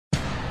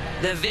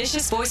The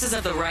vicious voices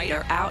of the right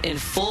are out in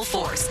full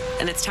force,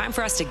 and it's time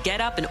for us to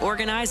get up and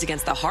organize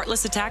against the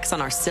heartless attacks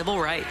on our civil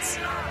rights.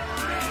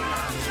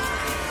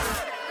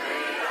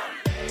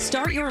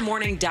 Start your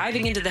morning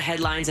diving into the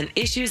headlines and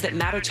issues that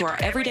matter to our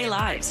everyday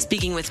lives,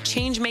 speaking with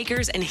change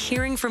makers and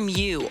hearing from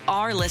you,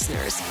 our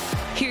listeners.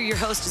 Hear your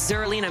host,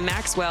 Zerlina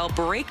Maxwell,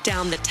 break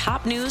down the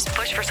top news,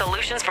 push for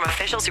solutions from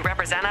officials who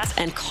represent us,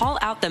 and call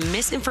out the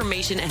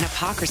misinformation and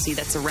hypocrisy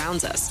that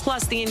surrounds us.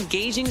 Plus, the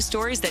engaging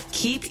stories that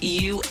keep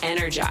you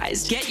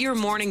energized. Get your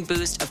morning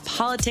boost of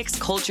politics,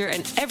 culture,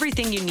 and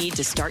everything you need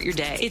to start your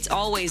day. It's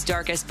always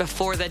darkest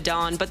before the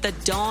dawn, but the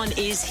dawn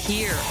is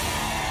here.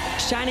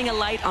 Shining a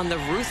light on the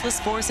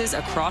ruthless forces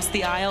across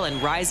the aisle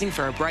and rising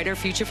for a brighter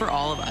future for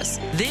all of us.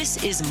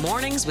 This is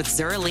Mornings with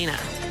Zerlina.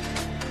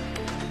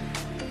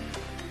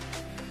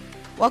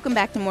 Welcome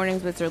back to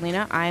Mornings with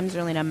Zerlina. I'm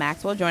Zerlina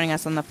Maxwell. Joining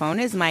us on the phone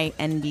is my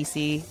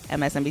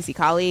MSNBC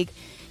colleague,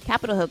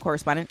 Capitol Hill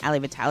correspondent Ali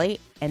Vitale,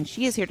 and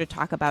she is here to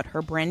talk about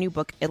her brand new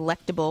book,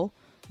 Electable: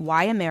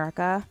 Why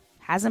America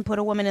Hasn't Put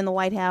a Woman in the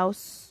White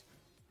House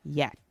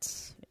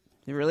Yet.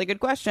 A really good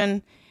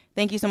question.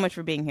 Thank you so much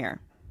for being here.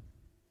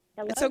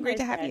 Hello, it's so great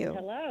to have you.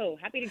 Hello.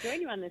 Happy to join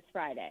you on this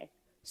Friday.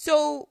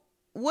 So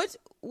what's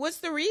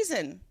the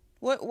reason?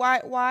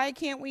 Why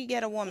can't we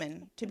get a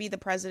woman to be the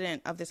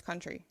president of this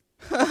country?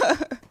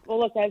 Well,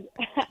 look, as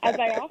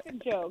I often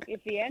joke,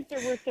 if the answer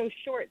were so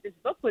short, this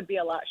book would be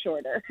a lot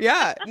shorter.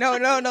 Yeah.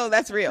 No,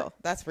 that's real.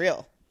 That's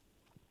real.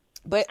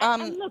 But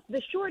and look,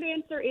 the short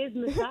answer is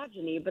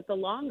misogyny, but the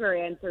longer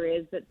answer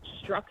is that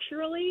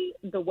structurally,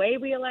 the way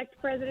we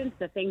elect presidents,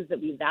 the things that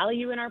we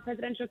value in our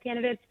presidential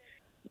candidates,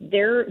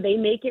 they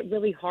make it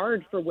really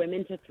hard for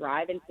women to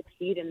thrive and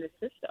succeed in this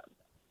system.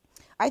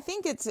 I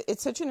think it's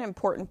such an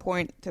important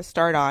point to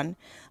start on,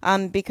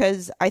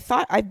 because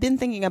I've been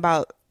thinking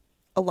about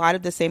a lot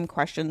of the same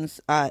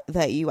questions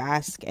that you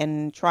ask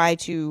and try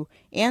to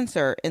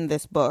answer in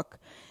this book.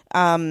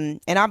 And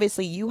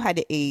obviously you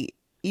had a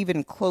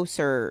even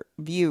closer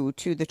view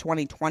to the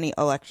 2020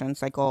 election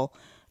cycle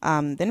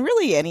than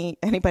really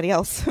anybody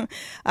else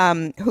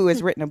who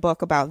has written a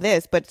book about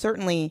this, but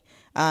certainly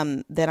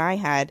that I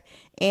had.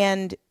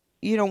 And,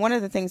 you know, one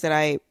of the things that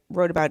I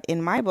wrote about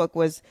in my book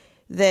was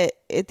that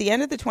at the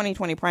end of the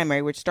 2020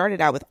 primary, which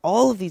started out with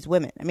all of these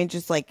women, I mean,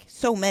 just like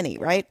so many,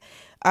 right?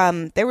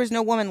 There was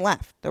no woman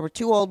left. There were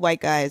two old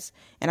white guys.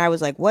 And I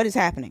was like, what is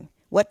happening?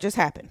 What just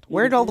happened?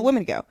 Where did all the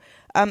women go?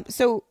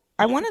 So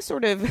I want to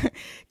sort of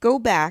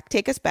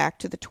take us back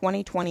to the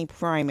 2020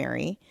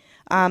 primary,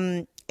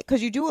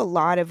 because you do a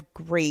lot of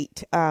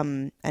great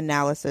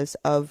analysis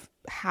of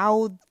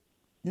how,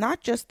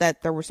 not just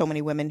that there were so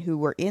many women who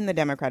were in the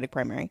Democratic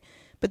primary,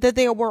 but that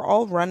they were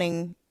all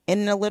running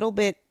in a little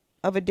bit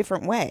of a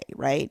different way,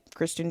 right?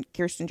 Kirsten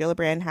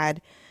Gillibrand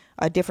had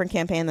a different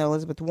campaign than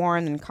Elizabeth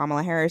Warren and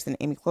Kamala Harris and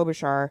Amy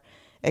Klobuchar,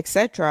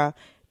 etc.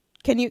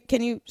 Can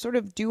you sort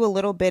of do a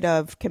little bit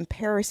of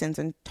comparisons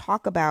and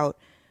talk about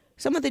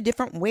some of the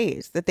different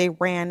ways that they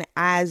ran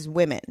as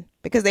women?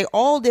 Because they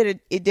all did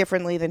it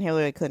differently than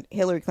Hillary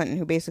Clinton,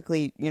 who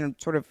basically, you know,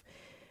 sort of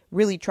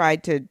really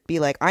tried to be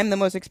like, I'm the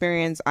most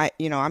experienced.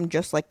 I'm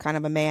just like kind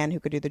of a man who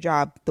could do the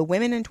job. The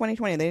women in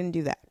 2020, they didn't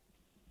do that.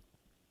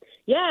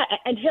 Yeah,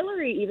 and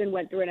Hillary even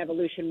went through an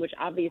evolution, which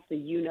obviously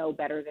you know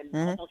better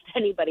than almost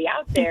anybody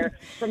out there,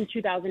 from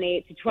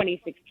 2008 to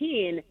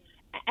 2016.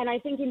 And I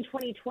think in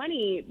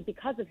 2020,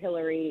 because of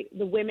Hillary,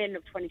 the women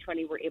of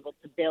 2020 were able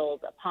to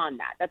build upon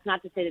that. That's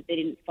not to say that they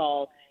didn't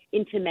fall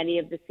into many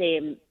of the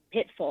same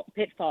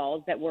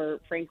pitfalls that were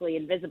frankly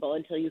invisible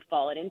until you've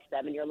fallen into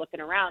them and you're looking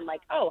around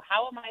like, oh,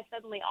 how am I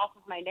suddenly off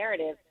of my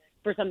narrative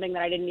for something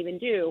that I didn't even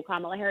do?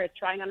 Kamala Harris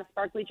trying on a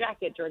sparkly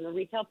jacket during a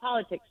retail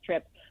politics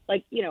trip,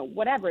 like, you know,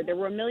 whatever. There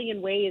were a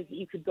million ways that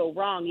you could go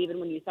wrong even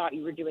when you thought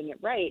you were doing it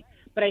right.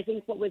 But I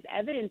think what was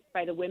evidenced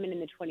by the women in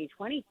the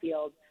 2020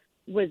 field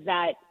was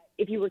that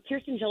if you were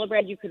Kirsten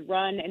Gillibrand, you could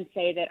run and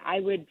say that I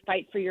would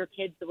fight for your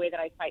kids the way that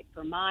I fight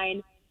for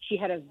mine. She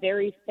had a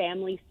very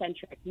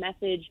family-centric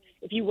message.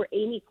 If you were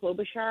Amy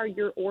Klobuchar,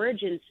 your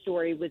origin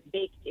story was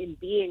baked in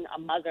being a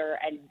mother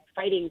and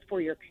fighting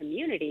for your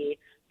community.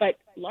 But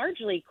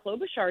largely,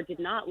 Klobuchar did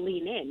not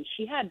lean in.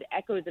 She had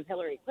echoes of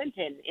Hillary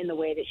Clinton in the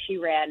way that she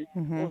ran,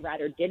 or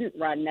rather didn't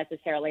run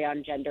necessarily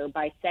on gender,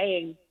 by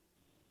saying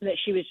that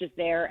she was just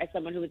there as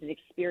someone who was an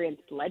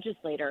experienced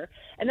legislator.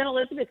 And then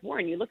Elizabeth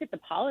Warren, you look at the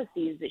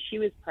policies that she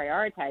was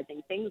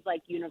prioritizing, things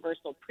like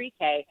universal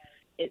pre-K,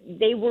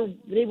 they were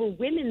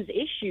women's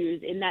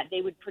issues in that they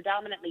would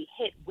predominantly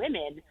hit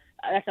women.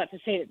 That's not to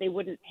say that they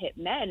wouldn't hit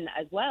men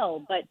as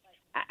well, but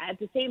at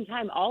the same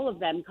time, all of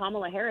them,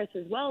 Kamala Harris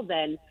as well,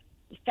 then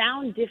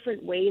found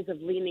different ways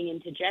of leaning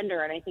into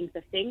gender. And I think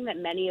the thing that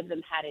many of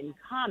them had in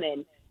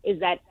common is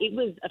that it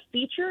was a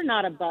feature,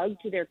 not a bug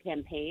to their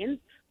campaigns.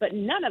 But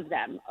none of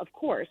them, of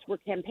course, were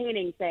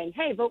campaigning saying,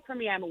 hey, vote for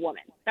me, I'm a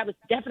woman. That was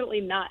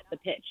definitely not the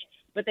pitch.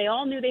 But they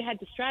all knew they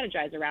had to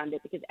strategize around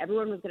it because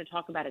everyone was going to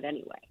talk about it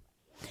anyway.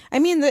 I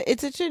mean,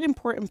 it's such an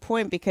important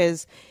point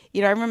because,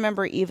 you know, I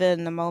remember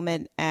even the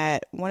moment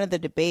at one of the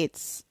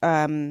debates,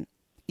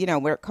 you know,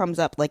 where it comes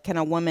up, like, can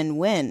a woman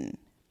win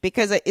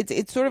because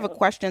it's sort of a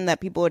question that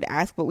people would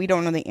ask, but we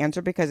don't know the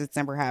answer because it's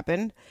never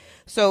happened.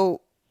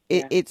 So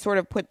it sort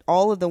of put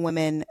all of the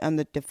women on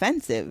the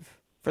defensive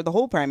for the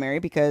whole primary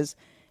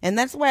and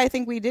that's why I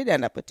think we did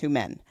end up with two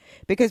men,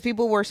 because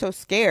people were so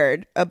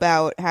scared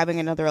about having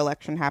another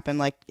election happen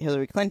like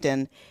Hillary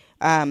Clinton,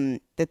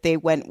 that they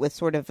went with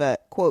sort of a,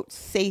 quote,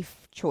 safer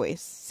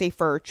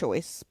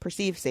choice,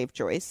 perceived safe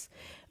choice.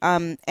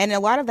 And a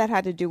lot of that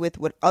had to do with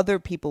what other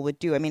people would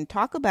do. I mean,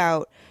 talk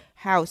about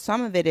how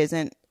some of it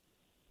isn't,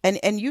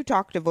 and you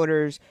talk to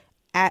voters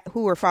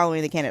who are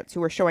following the candidates,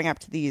 who are showing up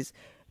to these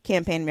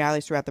campaign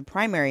rallies throughout the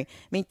primary.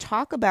 I mean,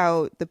 talk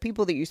about the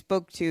people that you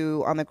spoke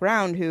to on the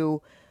ground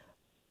who,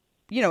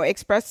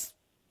 expressed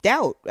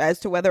doubt as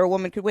to whether a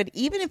woman could win,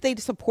 even if they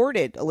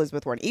supported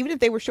Elizabeth Warren, even if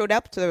they showed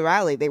up to the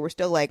rally, they were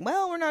still like,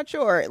 well, we're not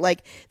sure.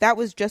 Like, that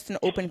was just an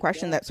open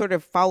question that sort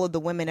of followed the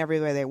women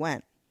everywhere they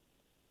went.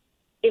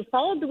 It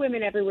followed the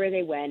women everywhere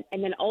they went,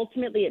 and then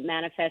ultimately it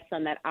manifests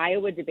on that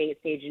Iowa debate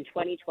stage in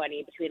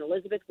 2020 between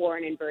Elizabeth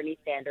Warren and Bernie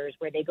Sanders,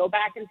 where they go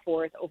back and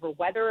forth over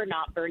whether or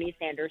not Bernie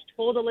Sanders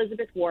told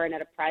Elizabeth Warren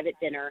at a private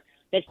dinner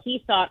that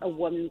he thought a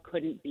woman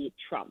couldn't beat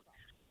Trump.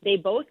 They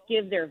both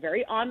give their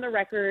very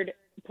on-the-record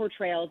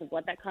portrayals of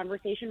what that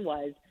conversation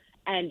was,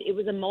 and it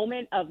was a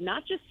moment of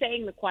not just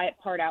saying the quiet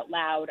part out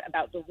loud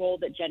about the role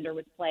that gender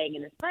was playing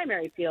in this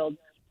primary field,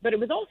 but it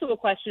was also a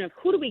question of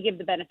who do we give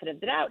the benefit of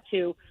the doubt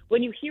to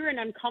when you hear an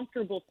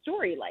uncomfortable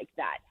story like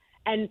that.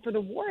 And for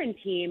the Warren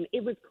team,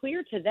 it was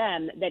clear to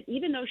them that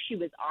even though she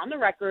was on the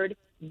record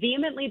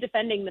vehemently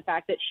defending the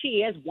fact that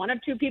she, as one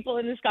of two people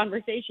in this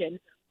conversation,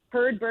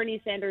 heard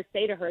Bernie Sanders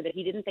say to her that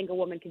he didn't think a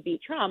woman could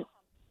beat Trump,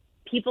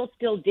 people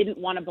still didn't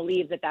want to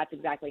believe that that's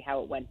exactly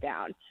how it went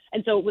down.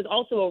 And so it was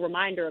also a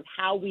reminder of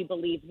how we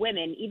believe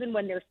women, even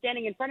when they're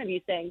standing in front of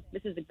you saying,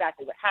 this is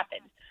exactly what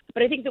happened.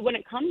 But I think that when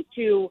it comes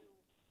to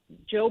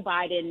Joe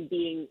Biden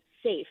being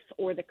safe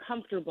or the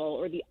comfortable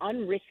or the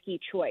unrisky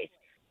choice,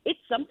 it's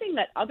something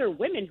that other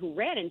women who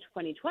ran in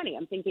 2020,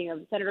 I'm thinking of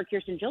Senator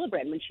Kirsten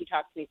Gillibrand when she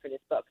talked to me for this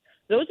book,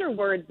 those are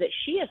words that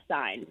she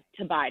assigned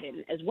to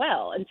Biden as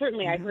well. And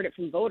certainly I heard it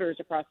from voters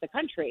across the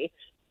country.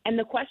 And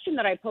the question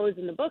that I pose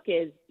in the book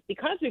is,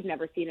 because we've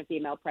never seen a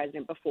female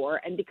president before,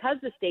 and because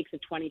the stakes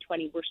of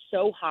 2020 were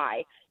so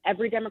high,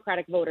 every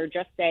Democratic voter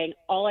just saying,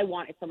 all I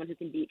want is someone who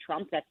can beat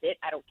Trump, that's it,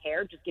 I don't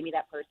care, just give me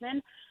that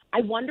person.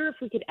 I wonder if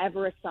we could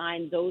ever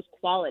assign those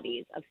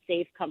qualities of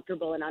safe,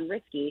 comfortable, and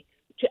unrisky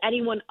to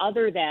anyone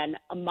other than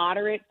a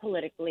moderate,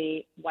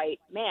 politically white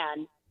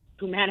man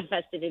who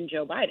manifested in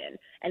Joe Biden.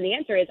 And the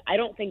answer is, I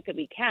don't think that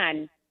we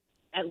can,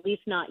 at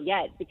least not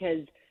yet,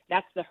 because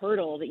that's the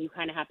hurdle that you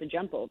kind of have to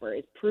jump over,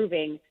 is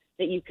proving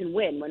that you can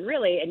win, when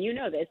really, and you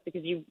know this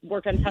because you've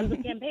worked on tons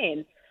of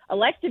campaigns,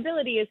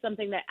 electability is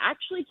something that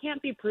actually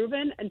can't be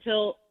proven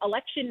until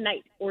election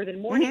night or the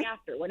morning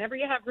after, whenever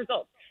you have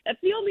results. That's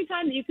the only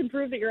time that you can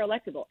prove that you're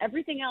electable.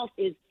 Everything else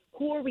is,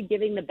 who are we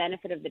giving the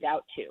benefit of the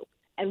doubt to?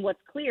 And what's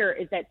clear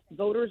is that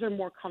voters are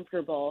more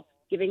comfortable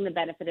giving the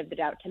benefit of the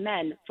doubt to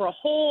men for a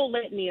whole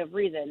litany of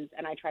reasons,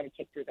 and I try to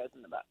tick through those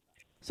in the book.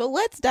 So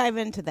let's dive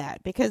into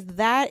that, because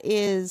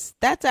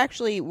that's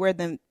actually where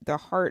the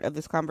heart of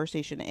this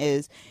conversation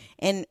is.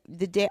 And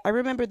I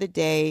remember the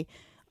day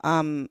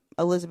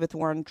Elizabeth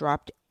Warren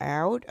dropped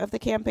out of the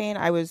campaign,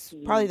 I was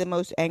probably the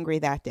most angry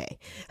that day.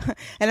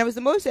 And I was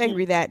the most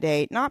angry that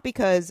day, not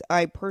because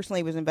I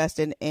personally was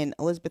invested in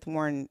Elizabeth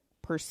Warren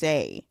per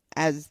se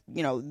as,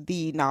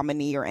 the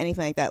nominee or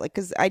anything like that. Like,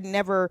 because I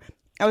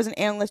was an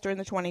analyst during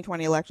the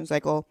 2020 election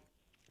cycle.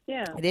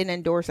 Yeah. I didn't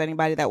endorse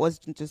anybody. That was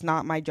just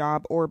not my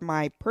job or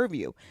my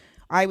purview.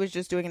 I was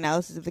just doing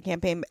analysis of the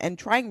campaign and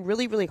trying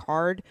really, really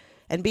hard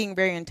and being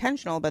very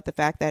intentional about the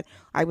fact that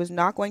I was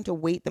not going to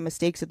weight the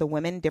mistakes of the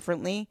women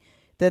differently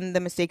than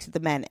the mistakes of the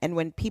men. And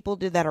when people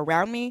did that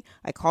around me,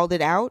 I called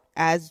it out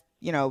as,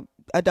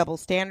 a double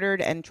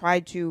standard and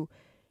tried to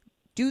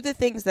do the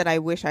things that I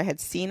wish I had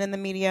seen in the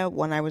media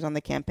when I was on the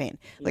campaign.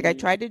 Like, I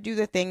tried to do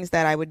the things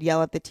that I would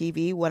yell at the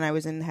TV when I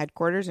was in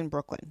headquarters in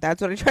Brooklyn.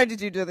 That's what I tried to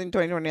do during the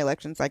 2020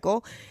 election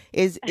cycle,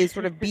 is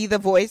sort of be the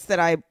voice that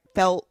I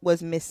felt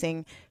was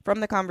missing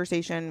from the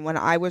conversation when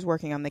I was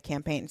working on the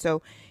campaign.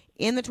 So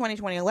in the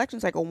 2020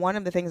 election cycle, one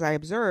of the things I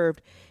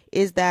observed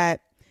is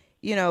that,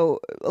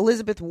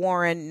 Elizabeth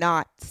Warren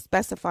not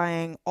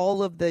specifying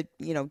all of the,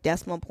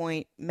 decimal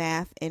point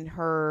math in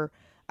her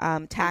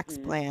tax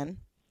plan.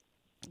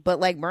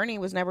 But like Bernie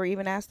was never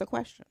even asked the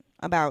question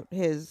about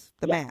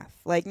the math,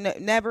 like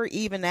never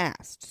even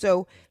asked.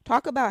 So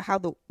talk about how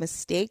the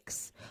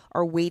mistakes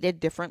are weighted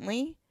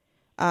differently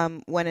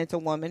when it's a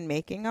woman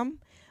making them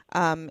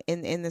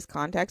in this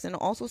context, and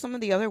also some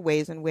of the other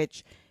ways in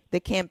which the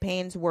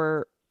campaigns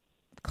were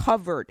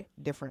covered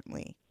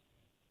differently,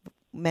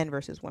 men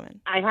versus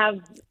women.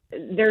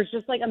 There's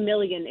just like a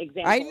million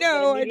examples. I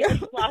know.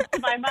 Lost to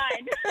my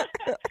mind.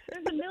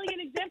 There's a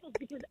million examples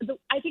because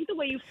I think the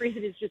way you phrase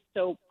it is just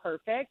so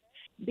perfect,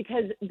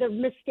 because the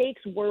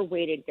mistakes were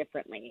weighted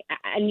differently.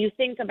 And you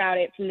think about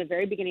it from the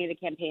very beginning of the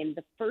campaign,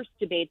 the first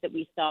debate that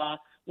we saw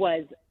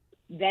was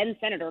then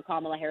Senator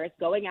Kamala Harris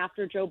going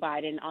after Joe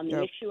Biden on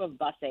the issue of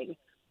busing.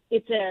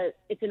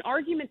 it's an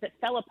argument that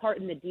fell apart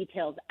in the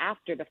details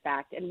after the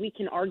fact, and we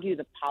can argue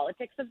the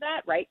politics of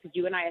that, right? Because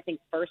you and I think,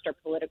 first are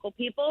political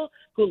people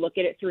who look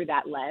at it through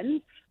that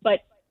lens. But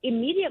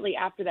immediately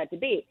after that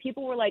debate,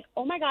 people were like,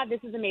 oh my God,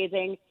 this is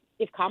amazing.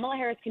 If Kamala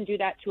Harris can do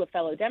that to a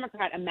fellow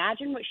Democrat,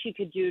 imagine what she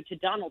could do to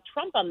Donald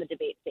Trump on the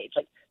debate stage.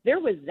 Like, there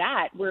was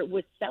that where it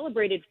was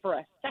celebrated for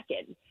a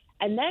second.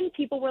 And then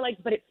people were like,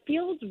 but it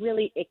feels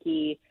really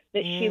icky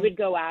that she would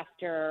go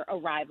after a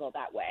rival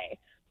that way.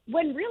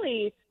 When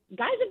really,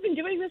 guys have been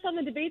doing this on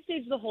the debate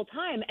stage the whole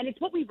time. And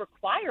it's what we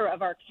require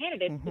of our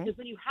candidates, because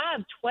when you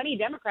have 20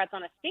 Democrats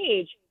on a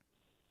stage,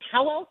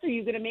 how else are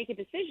you going to make a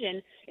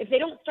decision if they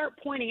don't start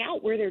pointing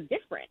out where they're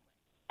different?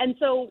 And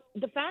so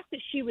the fact that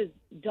she was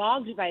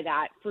dogged by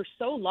that for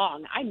so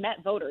long, I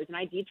met voters, and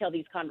I detail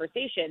these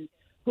conversations,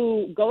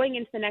 who going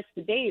into the next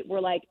debate were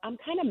like, I'm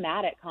kind of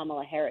mad at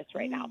Kamala Harris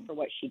right now for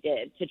what she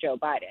did to Joe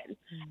Biden.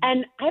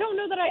 And I don't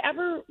know that I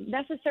ever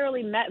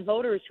necessarily met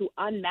voters who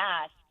en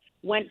masse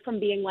went from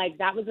being like,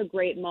 that was a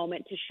great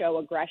moment to show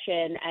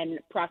aggression and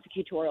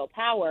prosecutorial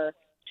power,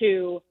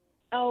 to,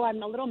 oh,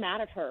 I'm a little mad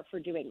at her for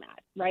doing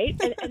that, right?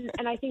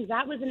 And I think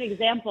that was an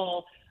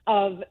example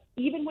of,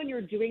 even when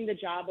you're doing the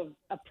job of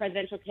a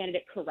presidential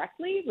candidate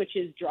correctly, which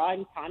is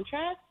drawing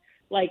contrast,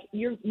 like,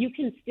 you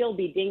can still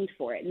be dinged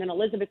for it. And then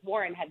Elizabeth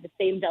Warren had the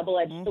same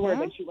double-edged sword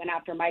when she went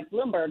after Mike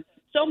Bloomberg.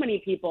 So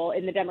many people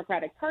in the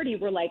Democratic Party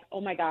were like,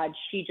 oh my God,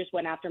 she just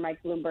went after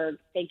Mike Bloomberg.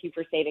 Thank you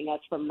for saving us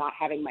from not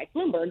having Mike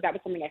Bloomberg. That was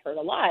something I heard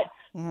a lot.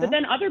 But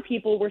then other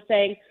people were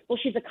saying, well,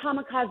 she's a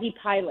kamikaze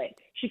pilot.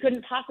 She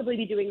couldn't possibly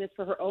be doing this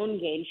for her own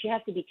gain. She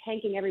has to be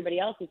tanking everybody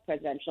else's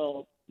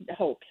presidential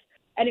hopes.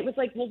 And it was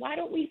like, well, why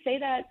don't we say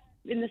that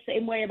in the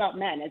same way about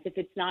men, as if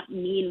it's not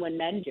mean when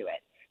men do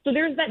it? So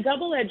there's that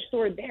double-edged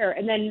sword there.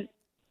 And then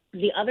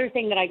the other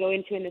thing that I go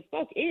into in this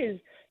book is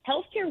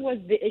healthcare was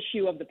the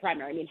issue of the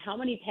primary. I mean, how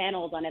many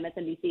panels on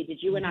MSNBC did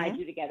you and I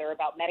do together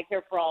about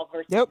Medicare for all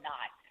versus not?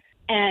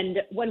 And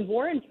when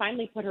Warren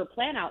finally put her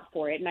plan out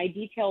for it, and I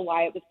detail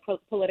why it was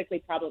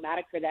politically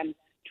problematic for them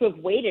to have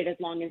waited as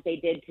long as they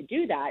did to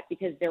do that,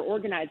 because their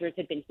organizers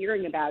had been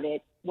hearing about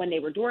it when they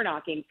were door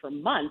knocking for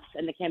months,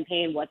 and the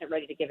campaign wasn't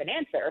ready to give an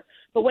answer.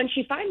 But when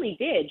she finally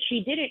did,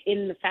 she did it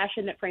in the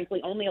fashion that, frankly,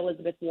 only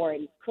Elizabeth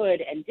Warren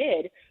could and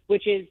did,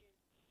 which is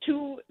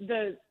to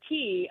the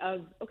T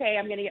of, okay,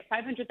 I'm going to get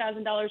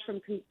 $500,000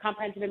 from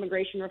comprehensive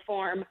immigration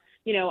reform.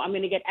 You know, I'm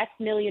going to get X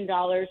million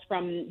dollars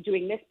from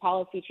doing this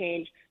policy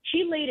change.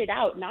 She laid it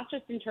out, not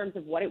just in terms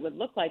of what it would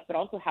look like, but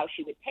also how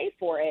she would pay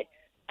for it.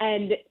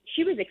 And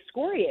she was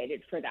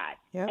excoriated for that.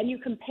 Yep. And you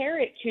compare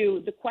it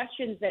to the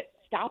questions that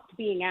stopped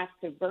being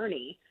asked of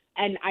Bernie.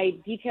 And I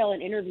detail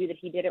an interview that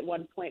he did at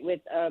one point with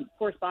a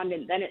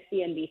correspondent then at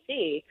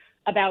CNBC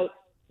about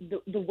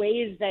the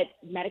ways that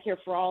Medicare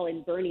for all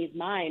in Bernie's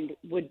mind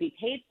would be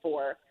paid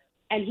for.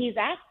 And he's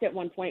asked at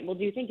one point, well,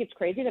 do you think it's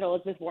crazy that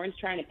Elizabeth Warren's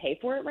trying to pay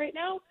for it right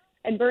now?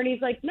 And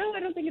Bernie's like, no, I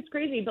don't think it's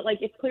crazy. But, like,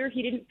 it's clear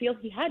he didn't feel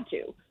he had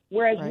to.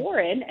 Whereas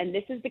Warren, and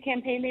this is the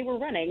campaign they were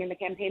running, and the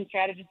campaign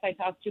strategist I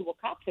talked to will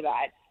cop to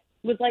that,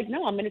 was like,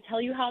 no, I'm going to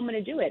tell you how I'm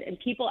going to do it. And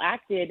people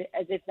acted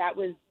as if that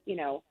was, you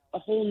know, a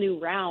whole new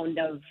round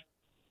of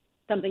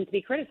something to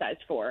be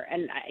criticized for.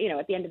 And, you know,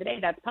 at the end of the day,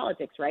 that's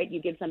politics, right?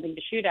 You give something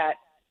to shoot at,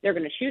 they're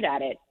going to shoot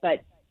at it.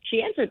 But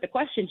she answered the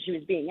question she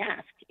was being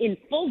asked in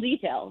full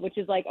detail, which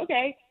is like,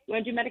 okay, you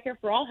want to do Medicare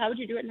for all? How would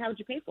you do it, and how would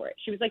you pay for it?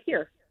 She was like,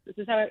 here, this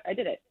is how I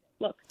did it.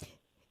 Look.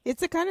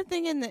 It's the kind of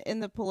thing in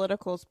the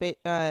political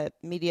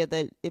media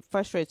that it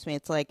frustrates me.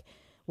 It's like,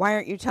 why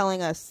aren't you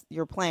telling us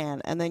your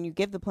plan? And then you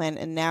give the plan,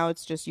 and now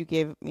it's just you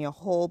gave me a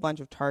whole bunch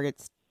of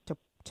targets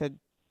to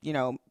you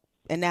know,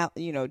 and now,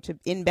 you know, to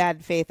in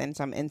bad faith in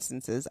some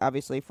instances,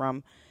 obviously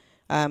from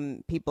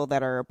people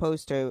that are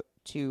opposed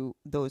to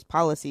those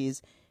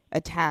policies.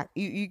 Attack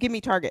you give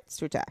me targets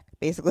to attack.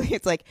 Basically,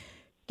 it's like,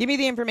 give me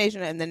the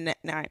information, and then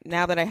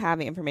now that I have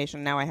the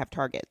information, now I have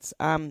targets.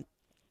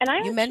 And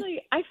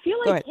I feel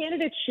like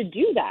candidates should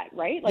do that,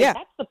 right? Like,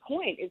 that's the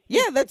point. Is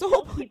that's the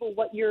whole point. People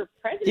what your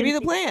presidency give me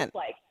the plan.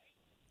 Like.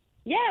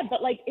 Yeah,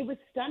 but like, it was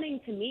stunning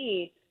to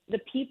me, the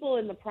people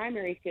in the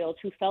primary field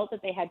who felt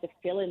that they had to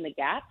fill in the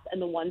gaps,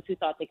 and the ones who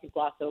thought they could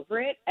gloss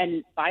over it.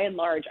 And by and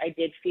large, I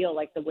did feel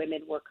like the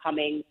women were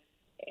coming,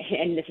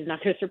 and this is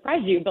not going to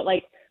surprise you, but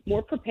like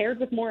more prepared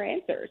with more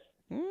answers.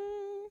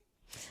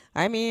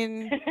 I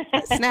mean,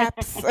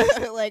 snaps.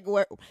 Like,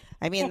 what?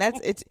 I mean,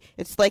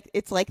 it's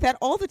like that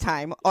all the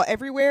time,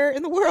 everywhere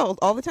in the world,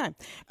 all the time.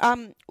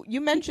 You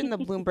mentioned the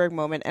Bloomberg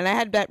moment, and I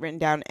had that written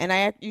down,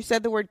 and you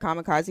said the word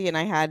kamikaze,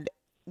 and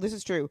this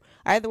is true,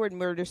 I had the word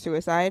murder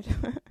suicide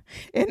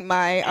in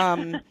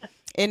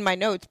my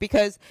notes,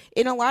 because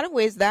in a lot of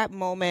ways that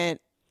moment,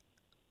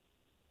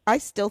 I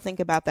still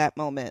think about that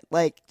moment,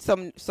 like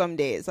some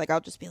days. Like,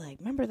 I'll just be like,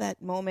 remember that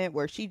moment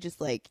where she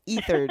just like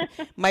ethered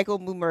Michael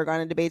Bloomberg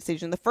on a debate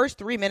stage in the first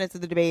 3 minutes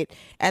of the debate,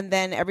 and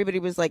then everybody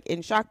was like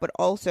in shock, but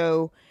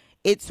also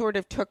it sort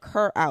of took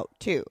her out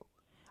too,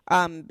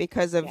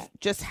 because of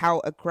just how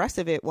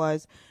aggressive it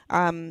was.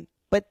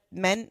 But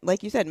men,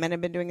 like you said, men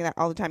have been doing that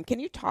all the time. Can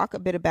you talk a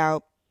bit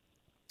about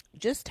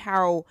just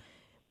how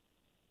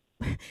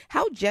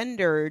how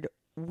gendered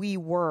we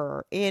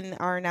were in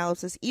our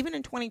analysis, even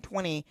in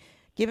 2020,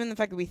 given the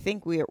fact that we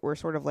think we're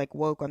sort of like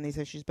woke on these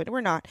issues, but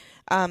we're not,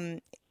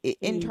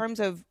 in terms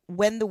of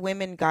when the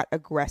women got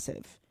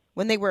aggressive,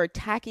 when they were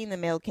attacking the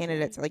male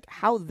candidates, like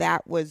how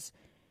that was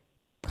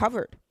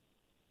covered.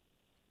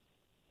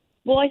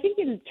 Well, I think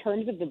in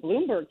terms of the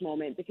Bloomberg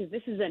moment, because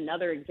this is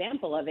another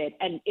example of it,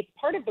 and it's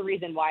part of the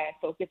reason why I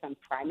focus on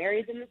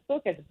primaries in this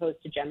book as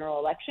opposed to general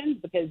elections,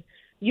 because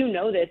you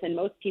know this, and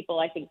most people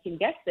I think can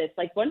guess this,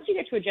 like once you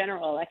get to a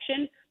general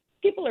election,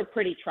 people are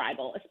pretty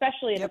tribal,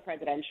 especially in the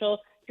presidential.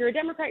 If you're a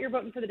Democrat, you're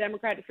voting for the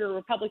Democrat. If you're a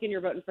Republican, you're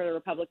voting for the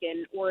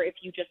Republican. Or if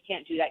you just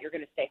can't do that, you're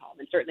going to stay home.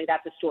 And certainly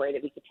that's a story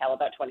that we could tell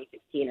about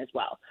 2016 as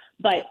well.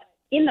 But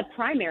in the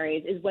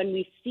primaries is when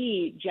we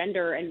see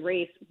gender and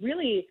race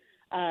really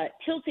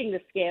tilting the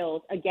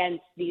scales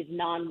against these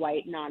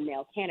non-white,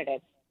 non-male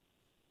candidates.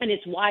 And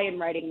it's why in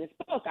writing this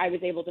book, I was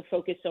able to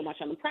focus so much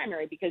on the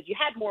primary, because you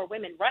had more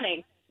women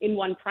running in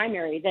one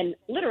primary than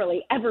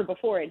literally ever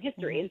before in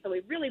history. And so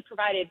it really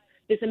provided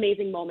this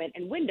amazing moment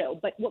and window.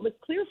 But what was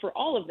clear for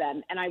all of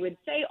them, and I would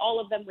say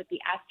all of them with the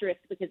asterisk,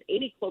 because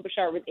Amy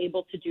Klobuchar was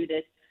able to do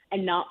this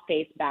and not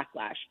face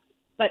backlash.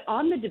 But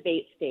on the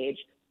debate stage,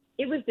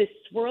 it was this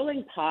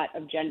swirling pot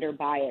of gender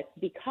bias,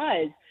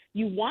 because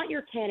you want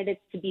your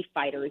candidates to be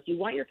fighters. You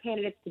want your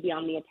candidates to be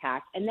on the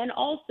attack. And then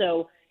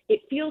also,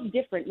 it feels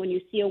different when you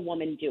see a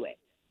woman do it.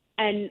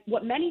 And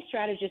what many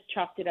strategists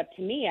chalked it up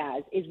to me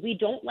as is we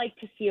don't like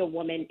to see a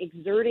woman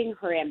exerting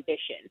her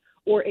ambition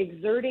or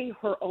exerting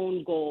her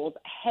own goals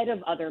ahead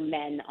of other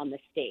men on the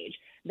stage.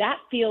 That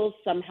feels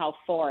somehow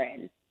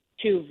foreign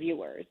to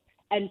viewers.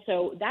 And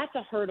so that's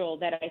a hurdle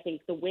that I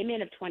think the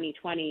women of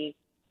 2020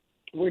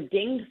 were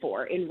dinged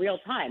for in real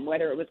time,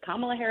 whether it was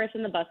Kamala Harris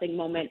in the busing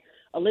moment,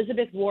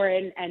 Elizabeth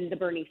Warren and the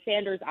Bernie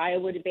Sanders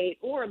Iowa debate,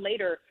 or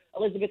later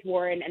Elizabeth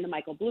Warren and the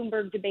Michael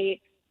Bloomberg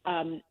debate.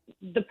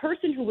 The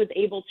person who was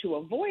able to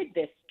avoid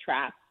this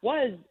trap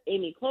was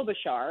Amy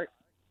Klobuchar.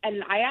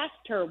 And I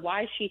asked her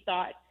why she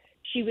thought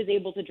she was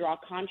able to draw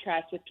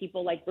contrast with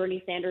people like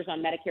Bernie Sanders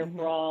on Medicare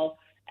for All,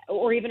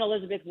 or even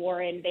Elizabeth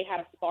Warren. They had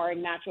a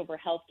sparring match over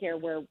healthcare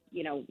where,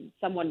 you know,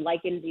 someone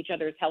likens each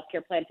other's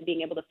healthcare plan to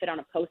being able to fit on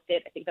a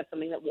Post-it. I think that's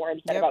something that Warren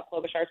said about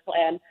Klobuchar's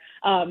plan.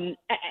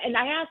 And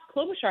I asked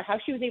Klobuchar how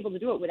she was able to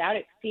do it without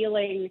it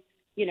feeling,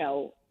 you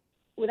know,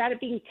 without it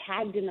being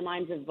tagged in the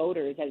minds of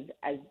voters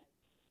as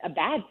a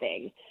bad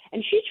thing.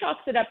 And she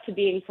chalks it up to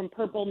being from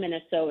Purple,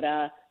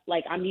 Minnesota.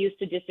 Like, I'm used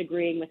to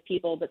disagreeing with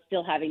people, but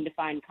still having to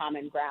find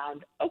common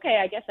ground. Okay,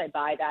 I guess I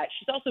buy that.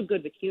 She's also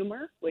good with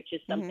humor, which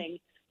is something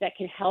that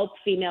can help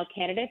female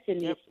candidates in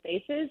these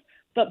spaces.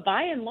 But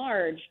by and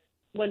large,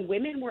 when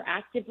women were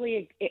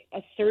actively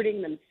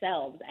asserting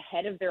themselves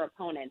ahead of their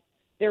opponents,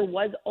 there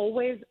was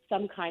always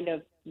some kind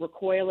of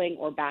recoiling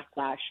or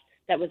backlash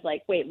that was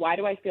like, wait, why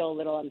do I feel a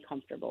little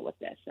uncomfortable with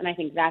this? And I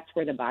think that's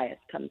where the bias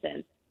comes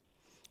in.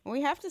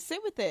 We have to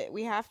sit with it.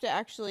 We have to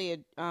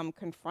actually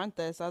confront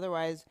this.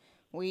 Otherwise,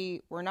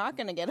 we're not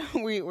going to get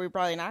we're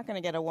probably not going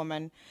to get a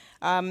woman.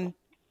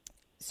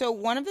 So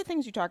one of the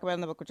things you talk about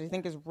in the book, which I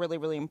think is really,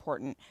 really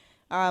important,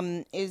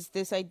 is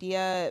this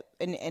idea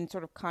and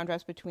sort of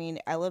contrast between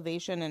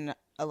elevation and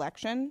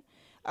election.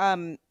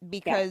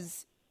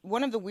 Because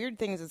one of the weird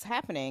things that's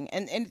happening,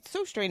 and it's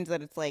so strange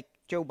that it's like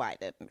Joe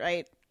Biden,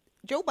 right?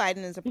 Joe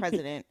Biden is a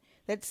president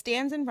that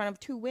stands in front of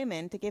two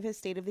women to give his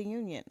State of the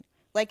Union.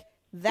 Like,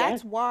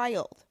 that's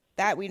wild.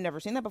 That we've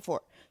never seen that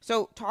before.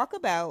 So talk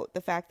about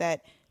the fact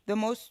that the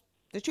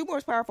two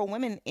most powerful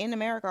women in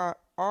America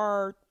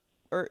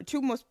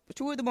two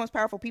of the most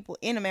powerful people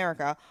in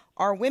America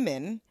are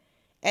women,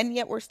 and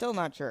yet we're still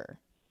not sure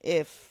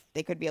if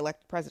they could be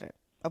elected president,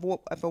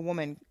 if a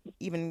woman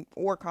even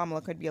or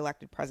Kamala could be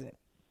elected president.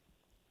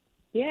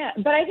 Yeah,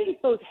 but I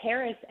think both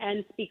Harris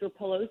and Speaker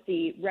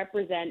Pelosi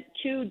represent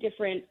two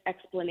different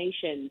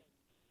explanations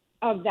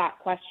of that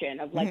question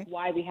of like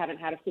why we haven't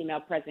had a female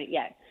president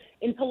yet.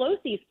 In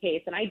Pelosi's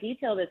case, and I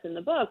detail this in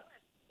the book,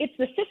 it's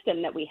the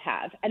system that we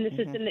have and the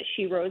system that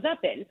she rose up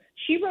in.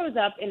 She rose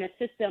up in a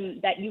system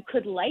that you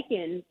could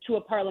liken to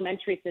a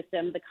parliamentary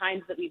system, the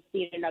kinds that we've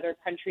seen in other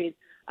countries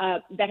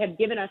that have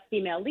given us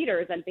female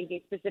leaders. I'm thinking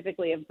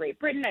specifically of Great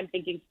Britain. I'm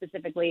thinking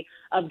specifically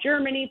of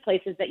Germany,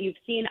 places that you've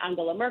seen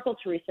Angela Merkel,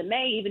 Theresa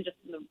May, even just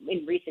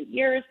in recent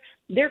years.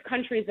 They're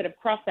countries that have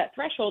crossed that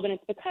threshold, and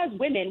it's because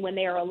women, when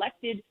they are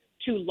elected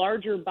to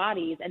larger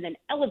bodies and then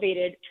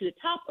elevated to the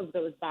top of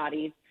those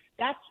bodies,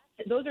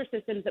 those are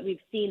systems that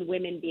we've seen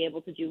women be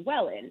able to do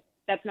well in.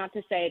 That's not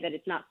to say that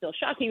it's not still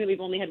shocking that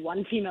we've only had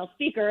one female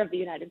speaker of the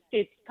United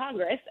States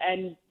Congress,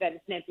 and that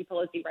it's Nancy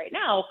Pelosi right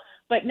now.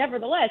 But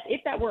nevertheless,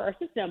 if that were our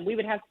system, we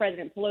would have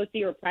President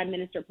Pelosi or Prime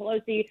Minister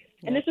Pelosi,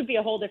 and this would be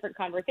a whole different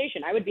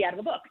conversation. I would be out of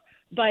the book.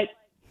 But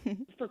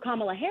for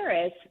Kamala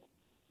Harris,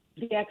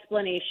 the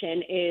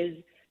explanation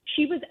is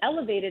she was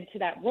elevated to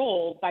that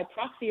role by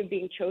proxy of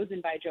being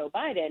chosen by Joe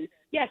Biden.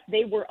 Yes,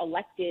 they were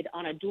elected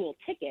on a dual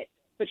ticket,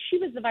 but she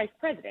was the vice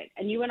president.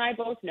 And you and I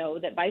both know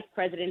that vice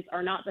presidents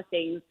are not the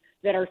things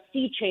that are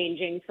sea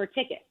changing for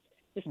tickets.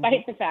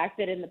 despite the fact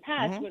that in the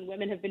past, when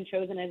women have been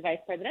chosen as vice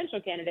presidential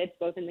candidates,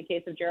 both in the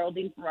case of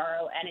Geraldine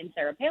Ferraro and in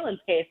Sarah Palin's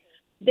case,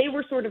 they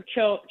were sort of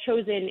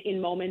chosen in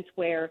moments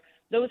where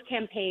those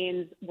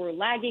campaigns were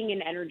lagging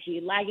in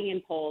energy, lagging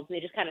in polls, and they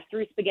just kind of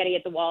threw spaghetti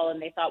at the wall,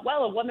 and they thought,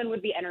 well, a woman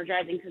would be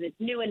energizing because it's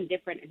new and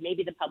different, and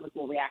maybe the public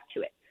will react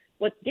to it.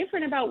 What's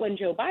different about when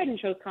Joe Biden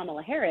chose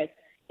Kamala Harris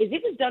is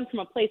it was done from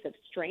a place of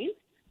strength,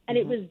 and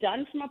it was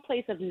done from a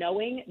place of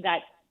knowing that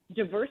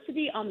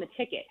diversity on the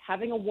ticket,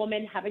 having a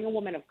woman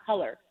of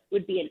color,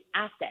 would be an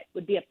asset,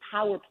 would be a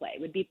power play,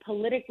 would be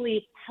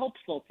politically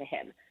helpful to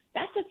him.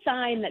 That's a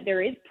sign that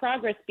there is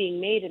progress being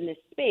made in this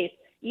space.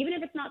 Even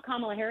if it's not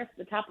Kamala Harris at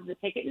the top of the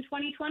ticket in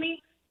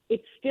 2020,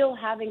 it's still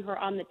having her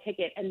on the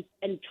ticket and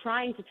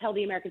trying to tell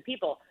the American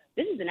people,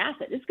 this is an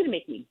asset. This is going to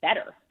make me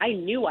better. I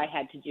knew I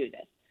had to do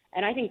this.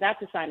 And I think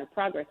that's a sign of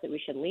progress that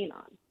we should lean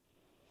on.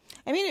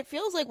 I mean, it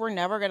feels like we're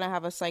never going to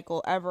have a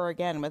cycle ever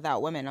again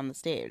without women on the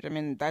stage. I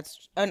mean,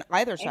 that's on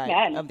either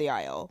side of the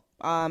aisle.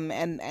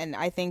 And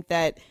I think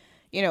that,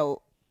 you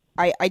know,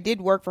 I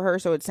did work for her,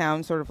 so it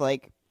sounds sort of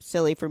like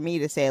silly for me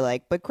to say,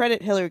 like, but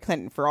credit Hillary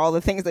Clinton for all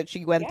the things that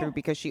she went through,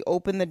 because she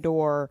opened the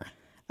door.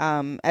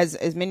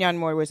 As Mignon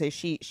Moore would say,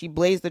 she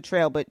blazed the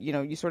trail, but, you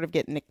know, you sort of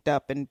get nicked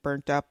up and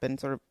burnt up and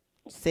sort of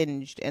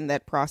singed in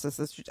that process.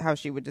 That's how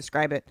she would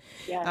describe it.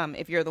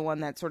 If you're the one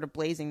that's sort of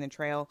blazing the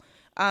trail.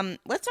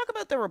 Let's talk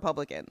about the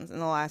Republicans in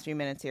the last few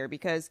minutes here,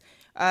 because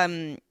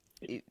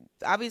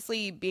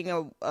obviously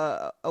being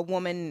a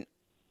woman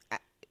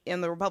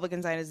in the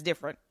Republican side is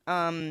different.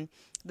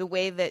 The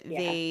way that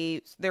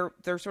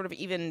they're sort of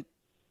even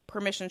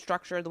permission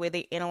structure, the way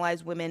they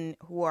analyze women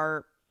who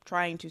are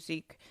trying to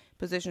seek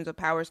positions of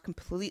power is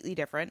completely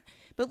different.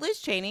 But Liz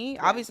Cheney,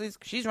 obviously,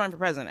 she's running for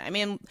president. I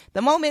mean,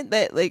 the moment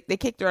that they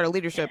kicked her out of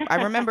leadership,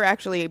 I remember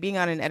actually being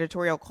on an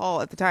editorial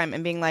call at the time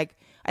and being like,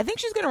 I think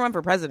she's going to run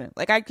for president.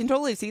 Like, I can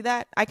totally see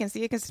that. I can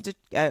see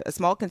a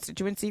small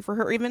constituency for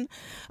her even.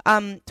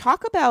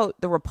 Talk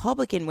about the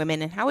Republican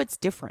women and how it's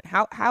different.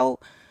 How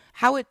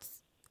it's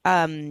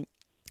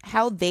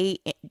how they,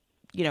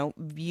 you know,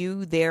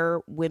 view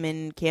their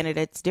women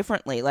candidates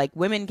differently. Like,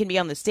 women can be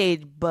on the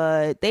stage,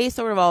 but they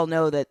sort of all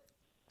know that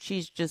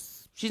she's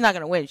not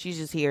going to win. She's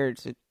just here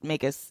to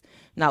make us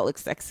not look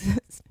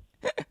sexist.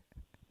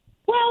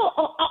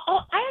 Well,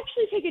 I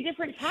actually take a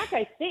different tack,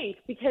 I think,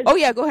 because go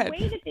ahead. The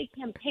way they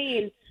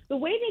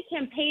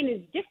campaign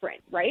is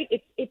different, right?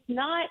 It's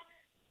not,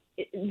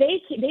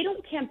 they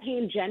don't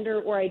campaign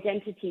gender or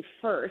identity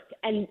first,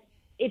 and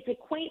it's a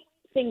quaint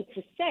thing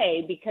to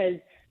say, because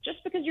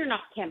just because you're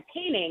not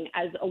campaigning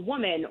as a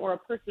woman or a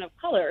person of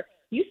color,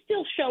 you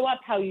still show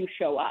up how you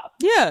show up.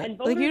 Yeah,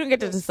 like you don't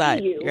get to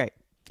decide. Right.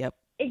 Yep.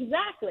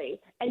 Exactly.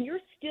 And you're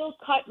still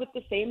cut with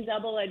the same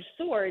double-edged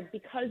sword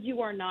because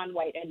you are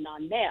non-white and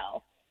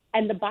non-male,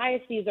 and the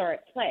biases are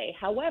at play.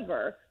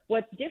 However,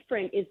 what's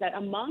different is that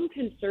among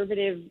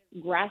conservative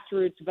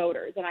grassroots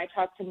voters, and I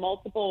talked to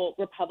multiple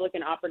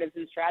Republican operatives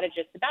and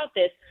strategists about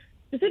this,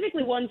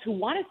 specifically ones who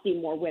want to see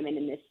more women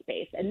in this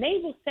space, and they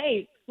will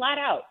say flat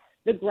out,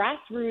 the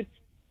grassroots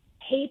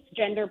hates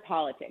gender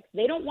politics.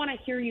 They don't want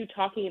to hear you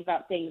talking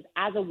about things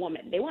as a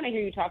woman. They want to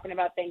hear you talking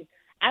about things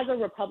as a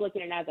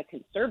Republican and as a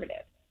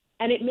conservative.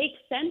 And it makes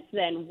sense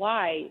then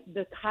why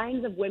the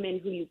kinds of women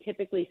who you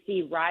typically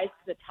see rise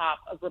to the top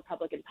of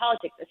Republican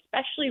politics,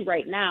 especially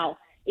right now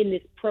in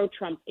this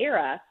pro-Trump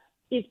era,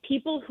 is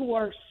people who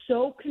are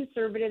so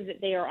conservative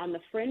that they are on the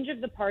fringe of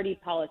the party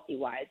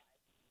policy-wise.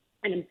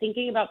 And I'm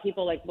thinking about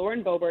people like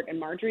Lauren Boebert and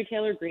Marjorie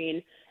Taylor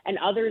Greene and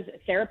others,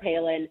 Sarah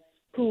Palin,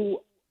 who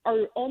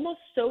are almost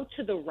so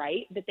to the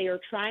right that they are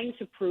trying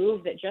to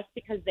prove that just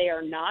because they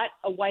are not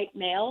a white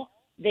male,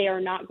 they are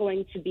not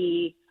going to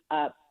be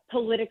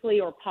politically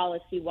or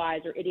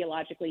policy-wise or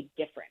ideologically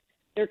different.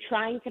 They're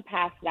trying to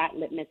pass that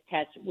litmus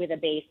test with a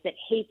base that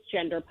hates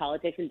gender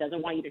politics and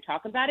doesn't want you to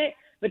talk about it,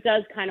 but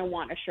does kind of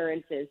want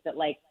assurances that,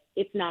 like,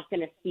 it's not going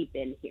to seep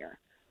in here.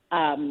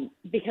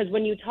 Because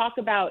when you talk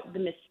about the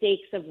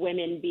mistakes of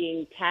women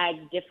being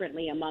tagged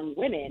differently among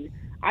women,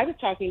 I was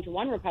talking to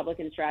one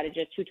Republican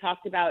strategist who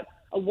talked about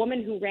a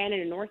woman who ran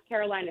in a North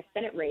Carolina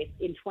Senate race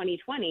in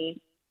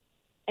 2020,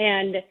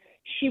 and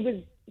she was,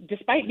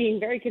 despite being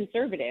very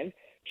conservative,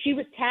 she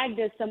was tagged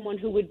as someone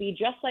who would be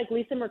just like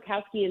Lisa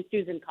Murkowski and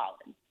Susan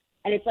Collins.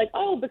 And it's like,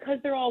 oh, because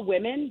they're all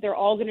women, they're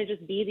all going to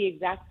just be the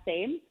exact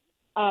same.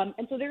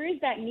 And so there is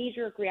that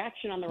knee-jerk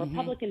reaction on the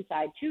Republican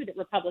side, too, that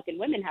Republican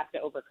women have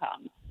to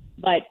overcome.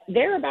 But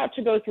they're about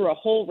to go through a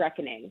whole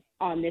reckoning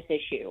on this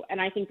issue. And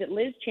I think that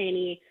Liz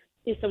Cheney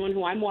is someone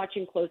who I'm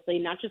watching closely,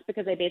 not just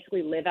because I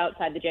basically live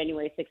outside the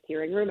January 6th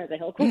hearing room as a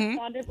Hill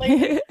correspondent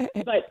lately,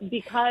 but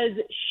because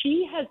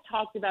she has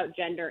talked about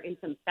gender in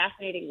some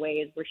fascinating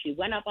ways, where she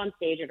went up on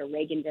stage at a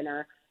Reagan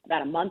dinner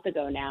about a month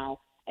ago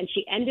now, and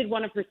she ended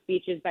one of her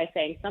speeches by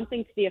saying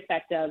something to the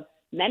effect of,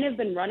 men have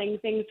been running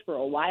things for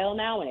a while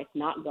now, and it's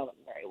not going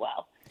very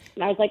well.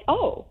 And I was like,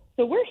 oh,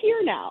 so we're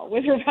here now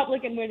with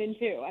Republican women,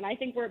 too. And I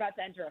think we're about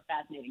to enter a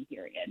fascinating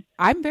period.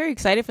 I'm very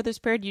excited for this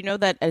period. You know,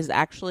 that is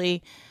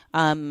actually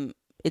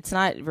it's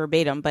not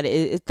verbatim, but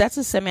that's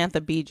a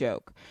Samantha Bee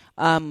joke.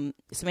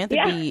 Samantha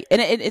Bee,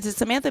 and it's a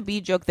Samantha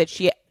Bee joke that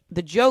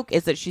the joke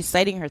is that she's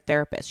citing her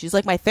therapist. She's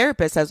like, my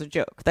therapist has a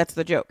joke. That's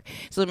the joke.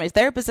 So my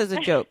therapist has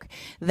a joke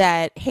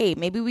that, hey,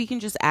 maybe we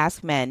can just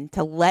ask men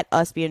to let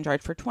us be in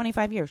charge for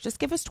 25 years. Just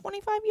give us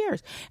 25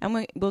 years.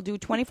 And we'll do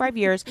 25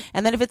 years.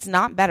 And then if it's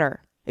not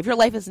better, if your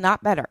life is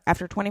not better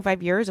after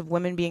 25 years of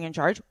women being in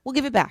charge, we'll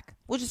give it back.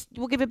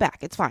 We'll give it back.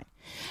 It's fine.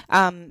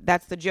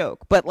 That's the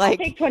joke. But like,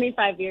 I'll take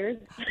 25 years.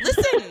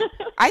 Listen,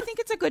 I think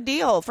it's a good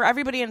deal for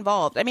everybody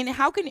involved. I mean,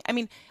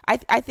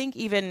 I think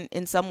even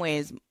in some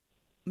ways,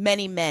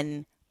 many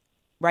men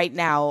right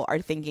now are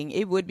thinking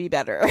it would be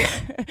better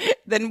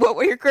than what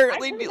we're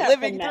currently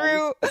living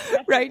through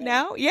right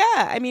now.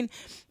 Yeah. I mean,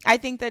 I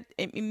think that,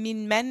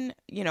 men,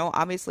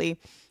 obviously,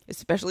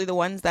 especially the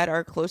ones that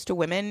are close to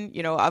women,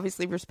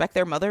 obviously respect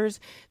their mothers.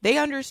 They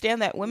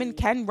understand that women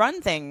can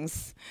run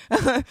things.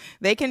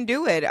 They can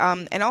do it.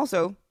 And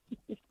also,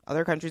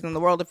 other countries in the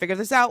world have figured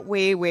this out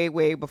way, way,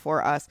 way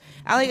before us.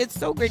 Allie, it's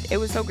so great. It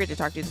was so great to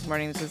talk to you this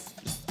morning.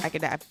 I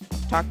could have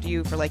talked to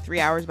you for like 3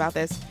 hours about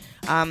this.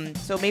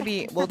 So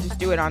maybe we'll just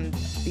do it on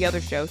the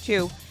other show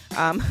too,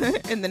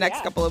 in the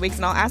next couple of weeks,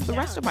 and I'll ask the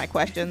rest of my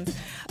questions.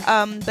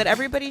 But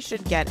everybody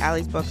should get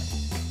Allie's book.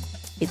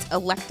 It's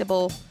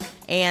Electable,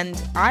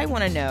 and I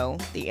want to know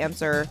the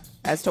answer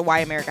as to why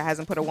America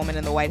hasn't put a woman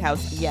in the White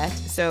House yet.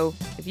 So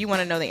if you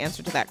want to know the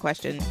answer to that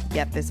question,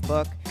 get this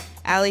book.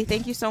 Allie,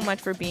 thank you so much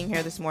for being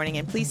here this morning,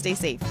 and please stay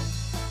safe.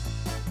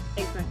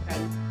 Thanks, my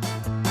friend.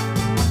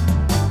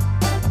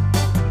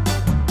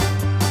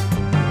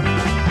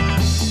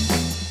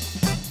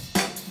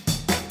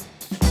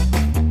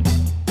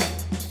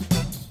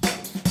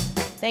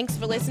 Thanks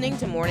for listening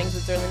to Mornings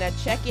with Zerlina.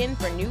 Check in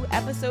for new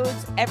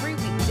episodes every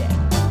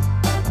weekday.